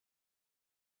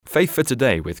Faith for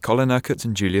Today with Colin Urquhart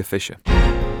and Julia Fisher.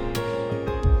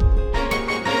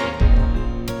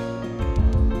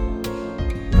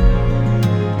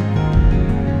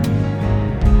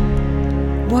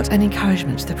 What an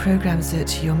encouragement the programmes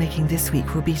that you're making this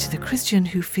week will be to the Christian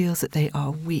who feels that they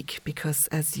are weak, because,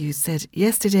 as you said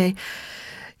yesterday,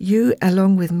 you,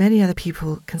 along with many other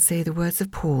people, can say the words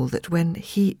of Paul, that when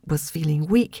he was feeling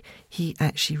weak, he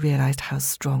actually realised how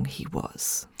strong he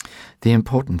was. The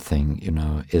important thing,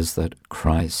 is that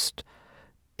Christ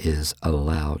is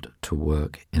allowed to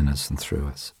work in us and through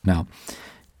us. Now,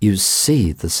 you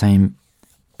see the same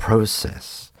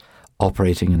process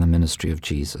operating in the ministry of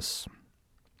Jesus.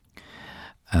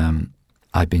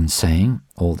 I've been saying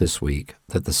all this week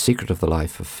that the secret of the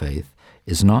life of faith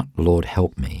is not, Lord,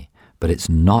 help me, but it's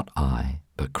not I,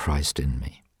 but Christ in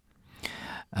me.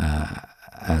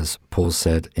 As Paul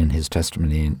said in his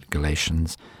testimony in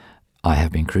Galatians, I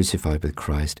have been crucified with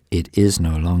Christ. It is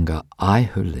no longer I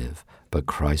who live, but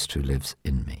Christ who lives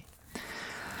in me.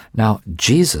 Now,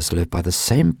 Jesus lived by the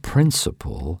same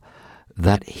principle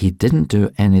that he didn't do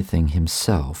anything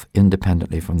himself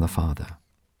independently from the Father.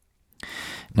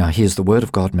 Now, he is the Word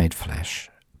of God made flesh,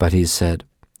 but he said,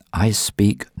 I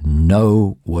speak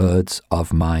no words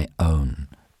of my own,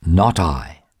 not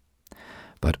I,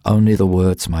 but only the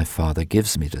words my Father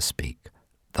gives me to speak,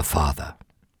 the Father.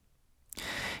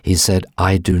 He said,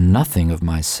 I do nothing of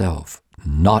myself,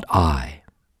 not I.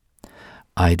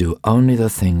 I do only the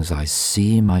things I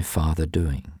see my Father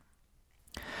doing.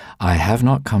 I have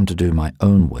not come to do my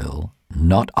own will,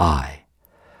 not I,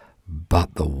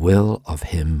 but the will of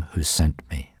him who sent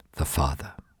me, the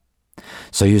Father.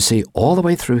 So you see, all the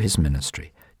way through his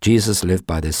ministry, Jesus lived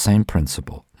by this same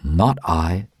principle, not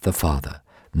I, the Father,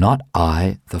 not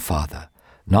I, the Father,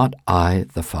 not I,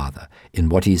 the Father. In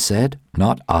what he said,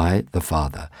 not I, the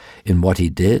Father. In what he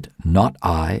did, not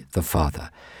I, the Father.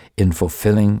 In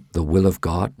fulfilling the will of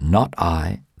God, not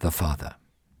I, the Father.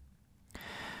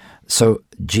 So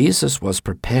Jesus was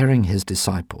preparing his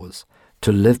disciples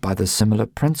to live by the similar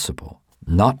principle,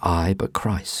 not I, but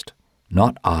Christ,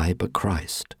 not I, but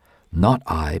Christ, not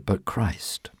I, but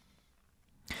Christ.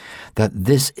 That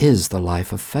this is the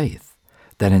life of faith,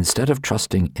 that instead of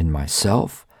trusting in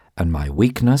myself and my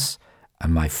weakness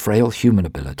and my frail human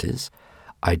abilities,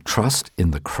 I trust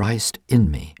in the Christ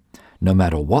in me, no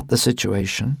matter what the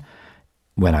situation,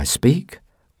 when I speak,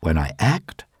 when I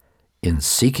act, in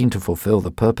seeking to fulfill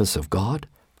the purpose of God,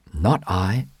 not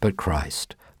I, but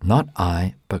Christ, not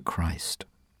I, but Christ.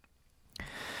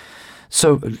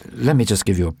 So let me just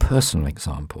give you a personal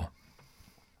example.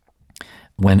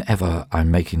 Whenever I'm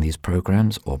making these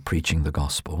programs or preaching the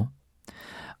gospel,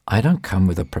 I don't come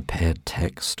with a prepared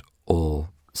text all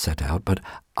set out, but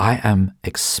I am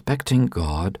expecting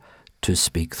God to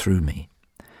speak through me.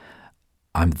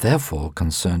 I'm therefore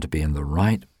concerned to be in the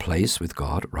right place with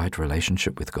God, right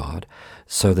relationship with God,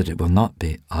 so that it will not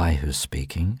be I who's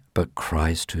speaking, but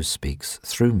Christ who speaks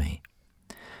through me.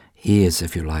 He is,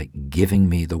 if you like, giving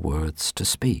me the words to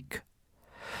speak.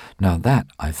 Now that,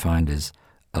 I find, is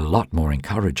a lot more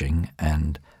encouraging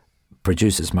and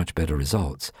produces much better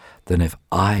results than if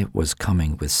I was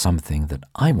coming with something that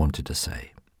I wanted to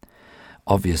say.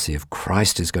 Obviously, if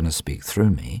Christ is going to speak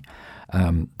through me,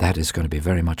 that is going to be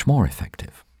very much more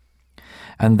effective.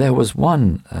 And there was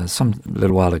one, some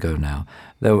little while ago now,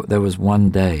 there was one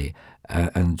day,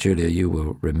 and Julia, you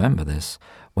will remember this,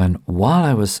 when while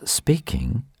I was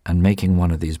speaking and making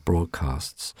one of these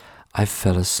broadcasts, I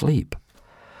fell asleep.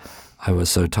 I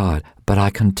was so tired, but I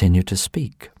continued to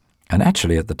speak. And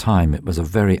actually at the time it was a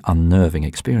very unnerving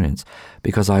experience,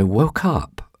 because I woke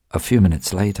up a few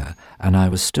minutes later and I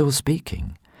was still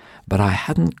speaking, but I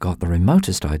hadn't got the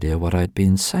remotest idea what I'd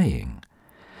been saying.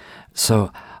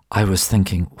 So I was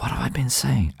thinking, what have I been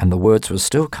saying? And the words were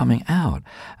still coming out.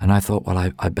 And I thought, well,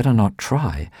 I better not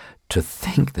try to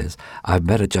think this. I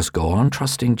better just go on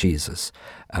trusting Jesus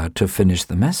to finish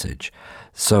the message.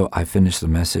 So I finished the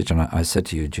message, and I said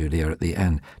to you, Julia, at the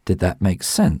end, did that make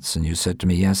sense? And you said to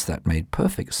me, yes, that made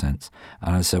perfect sense.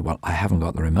 And I said, well, I haven't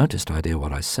got the remotest idea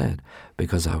what I said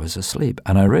because I was asleep.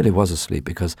 And I really was asleep,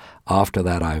 because after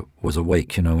that I was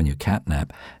awake. You know, when you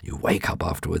catnap, you wake up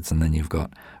afterwards and then you've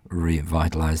got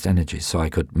revitalized energy. So I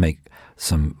could make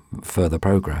some further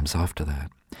programs after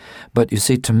that. But you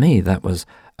see, to me, that was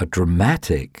a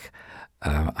dramatic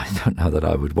I don't know that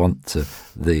I would want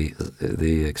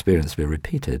the experience to be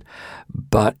repeated,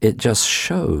 but it just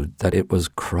showed that it was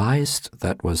Christ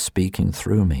that was speaking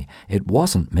through me. It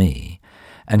wasn't me,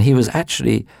 And he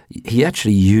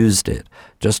actually used it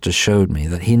just to show me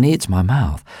that he needs my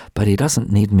mouth, but he doesn't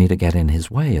need me to get in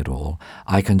his way at all.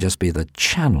 I can just be the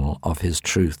channel of his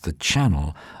truth, the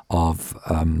channel of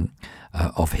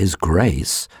his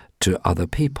grace to other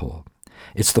people.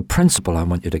 It's the principle I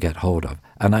want you to get hold of.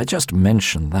 And I just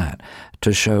mentioned that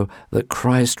to show that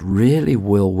Christ really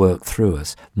will work through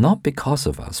us, not because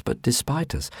of us, but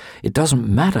despite us. It doesn't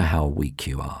matter how weak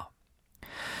you are.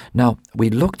 Now, we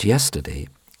looked yesterday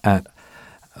at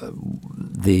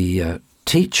the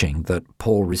teaching that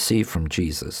Paul received from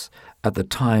Jesus at the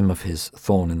time of his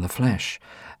thorn in the flesh,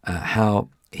 how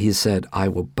he said, I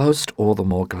will boast all the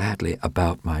more gladly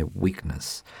about my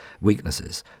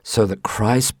weaknesses, so that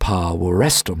Christ's power will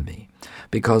rest on me.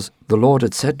 Because the Lord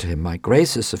had said to him, my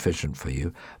grace is sufficient for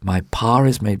you, my power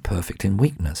is made perfect in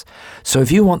weakness. So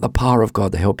if you want the power of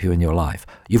God to help you in your life,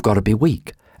 you've got to be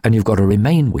weak, and you've got to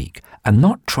remain weak, and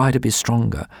not try to be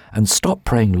stronger, and stop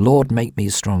praying, Lord, make me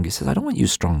strong. He says, I don't want you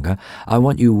stronger, I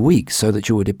want you weak so that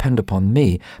you will depend upon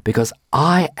me, because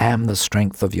I am the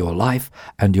strength of your life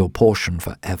and your portion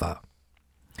forever.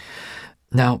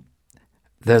 Now,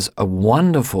 there's a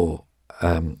wonderful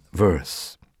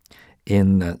verse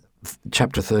in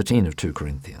chapter 13 of 2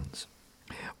 Corinthians,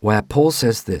 where Paul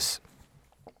says this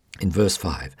in verse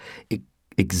 5,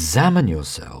 examine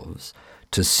yourselves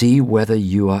to see whether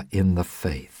you are in the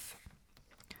faith.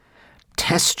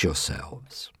 Test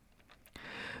yourselves.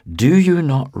 Do you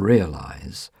not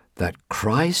realize that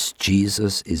Christ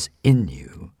Jesus is in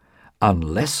you,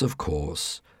 unless, of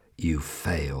course, you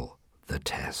fail the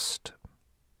test?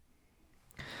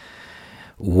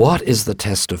 What is the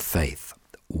test of faith?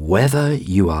 Whether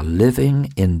you are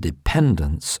living in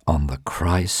dependence on the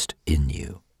Christ in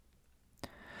you.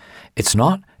 It's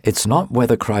not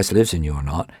whether Christ lives in you or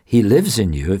not. He lives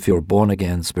in you if you're a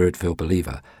born-again, Spirit-filled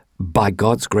believer, by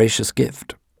God's gracious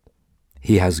gift.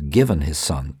 He has given his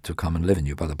Son to come and live in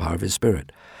you by the power of his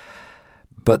Spirit.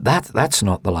 But that's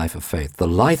not the life of faith. The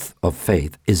life of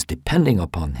faith is depending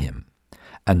upon him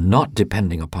and not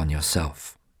depending upon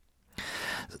yourself.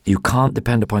 You can't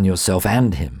depend upon yourself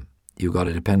and him. You've got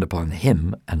to depend upon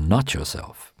him and not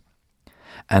yourself.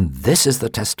 And this is the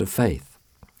test of faith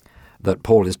that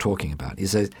Paul is talking about. He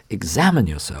says, examine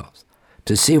yourselves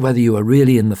to see whether you are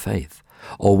really in the faith,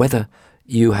 or whether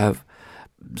you have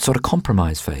sort of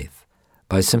compromised faith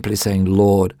by simply saying,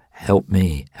 Lord, help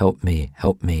me, help me,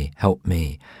 help me, help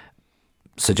me,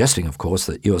 suggesting, of course,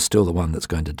 that you're still the one that's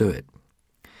going to do it.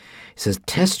 He says,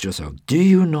 test yourself. Do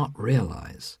you not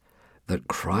realize that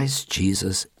Christ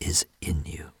Jesus is in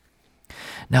you?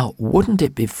 Now, wouldn't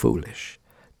it be foolish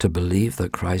to believe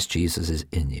that Christ Jesus is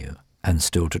in you and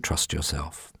still to trust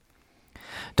yourself?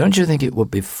 Don't you think it would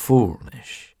be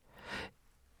foolish,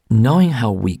 knowing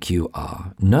how weak you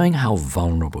are, knowing how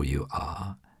vulnerable you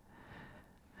are,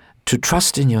 to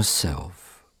trust in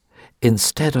yourself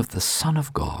instead of the Son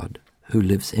of God who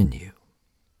lives in you?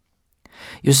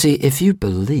 You see, if you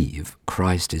believe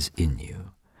Christ is in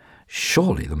you,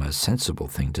 surely the most sensible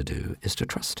thing to do is to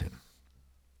trust him.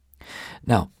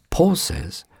 Now, Paul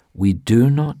says, we do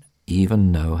not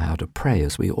even know how to pray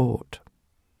as we ought.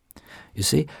 You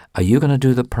see, are you going to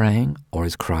do the praying, or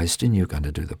is Christ in you going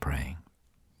to do the praying?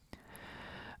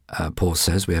 Paul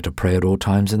says we have to pray at all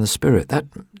times in the Spirit. That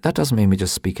doesn't mean we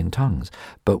just speak in tongues,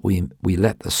 but we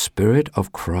let the Spirit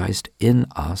of Christ in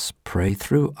us pray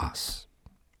through us.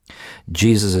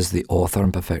 Jesus is the author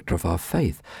and perfecter of our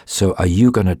faith. So are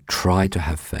you going to try to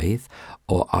have faith,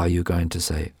 or are you going to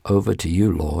say, over to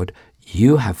you, Lord,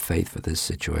 you have faith for this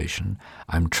situation.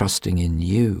 I'm trusting in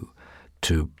you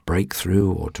to break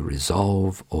through or to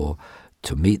resolve or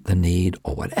to meet the need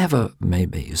or whatever may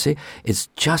be. You see, it's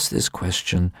just this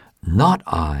question, not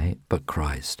I, but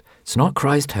Christ. It's not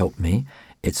Christ help me.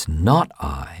 It's not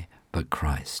I, but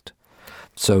Christ.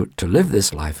 So to live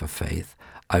this life of faith,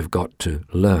 I've got to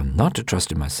learn not to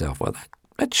trust in myself. Well,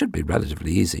 that should be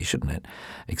relatively easy, shouldn't it?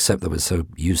 Except that we're so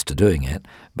used to doing it.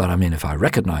 But I mean, if I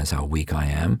recognize how weak I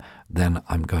am, then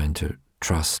I'm going to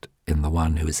trust in the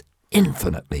one who is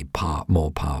infinitely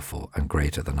more powerful and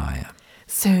greater than I am.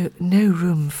 So no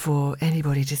room for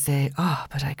anybody to say,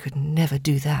 but I could never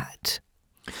do that.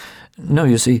 No,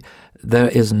 you see, there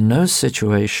is no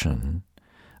situation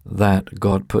that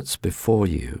God puts before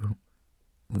you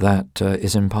that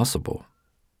is impossible.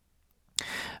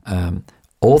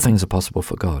 All things are possible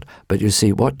for God. But you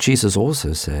see, what Jesus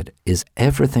also said is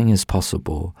everything is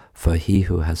possible for he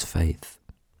who has faith.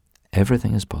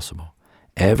 Everything is possible.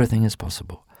 Everything is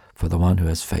possible for the one who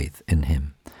has faith in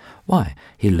him. Why?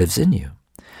 He lives in you.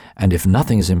 And if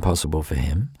nothing is impossible for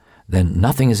him, then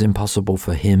nothing is impossible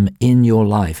for him in your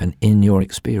life and in your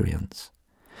experience.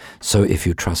 So if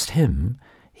you trust him,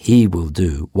 He will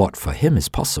do what for him is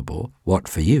possible, what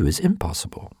for you is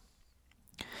impossible.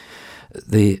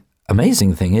 The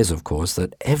amazing thing is, of course,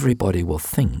 that everybody will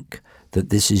think that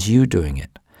this is you doing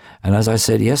it. And as I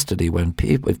said yesterday,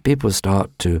 if people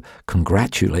start to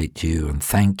congratulate you and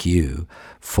thank you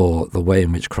for the way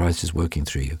in which Christ is working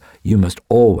through you, you must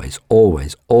always,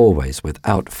 always, always,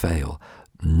 without fail,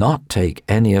 not take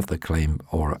any of the claim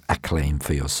or acclaim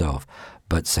for yourself,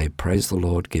 but say, praise the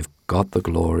Lord, give God the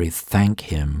glory, thank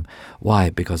him. Why?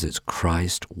 Because it's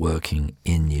Christ working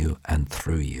in you and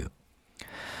through you.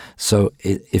 So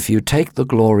if you take the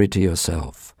glory to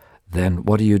yourself, then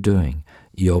what are you doing?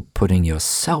 You're putting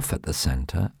yourself at the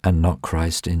center and not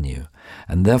Christ in you.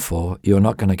 And therefore, you're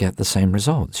not going to get the same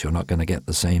results. You're not going to get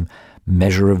the same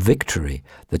measure of victory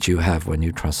that you have when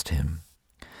you trust him.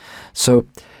 So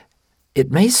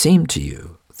it may seem to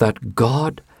you that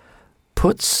God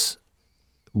puts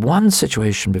one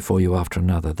situation before you after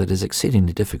another that is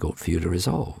exceedingly difficult for you to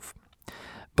resolve.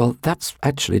 Well, that's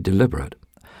actually deliberate.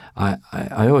 I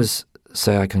always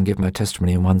say I can give my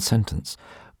testimony in one sentence.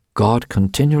 God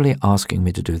continually asking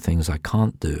me to do things I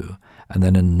can't do and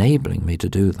then enabling me to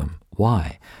do them.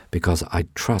 Why? Because I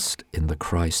trust in the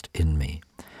Christ in me.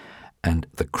 And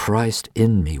the Christ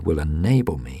in me will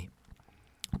enable me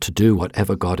to do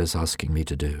whatever God is asking me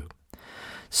to do.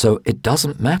 So it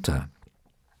doesn't matter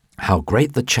how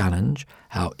great the challenge,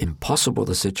 how impossible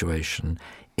the situation,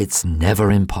 it's never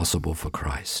impossible for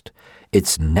Christ.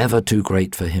 It's never too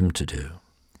great for him to do.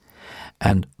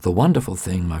 And the wonderful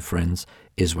thing, my friends,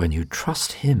 is when you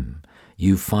trust him,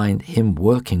 you find him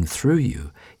working through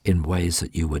you in ways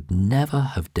that you would never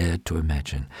have dared to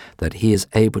imagine, that he is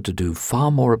able to do far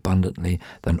more abundantly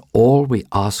than all we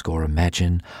ask or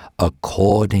imagine,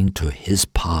 according to his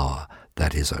power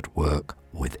that is at work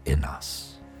within us.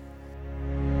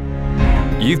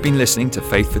 You've been listening to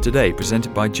Faith for Today,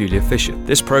 presented by Julia Fisher.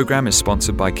 This program is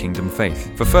sponsored by Kingdom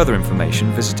Faith. For further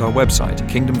information, visit our website,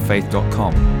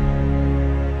 kingdomfaith.com.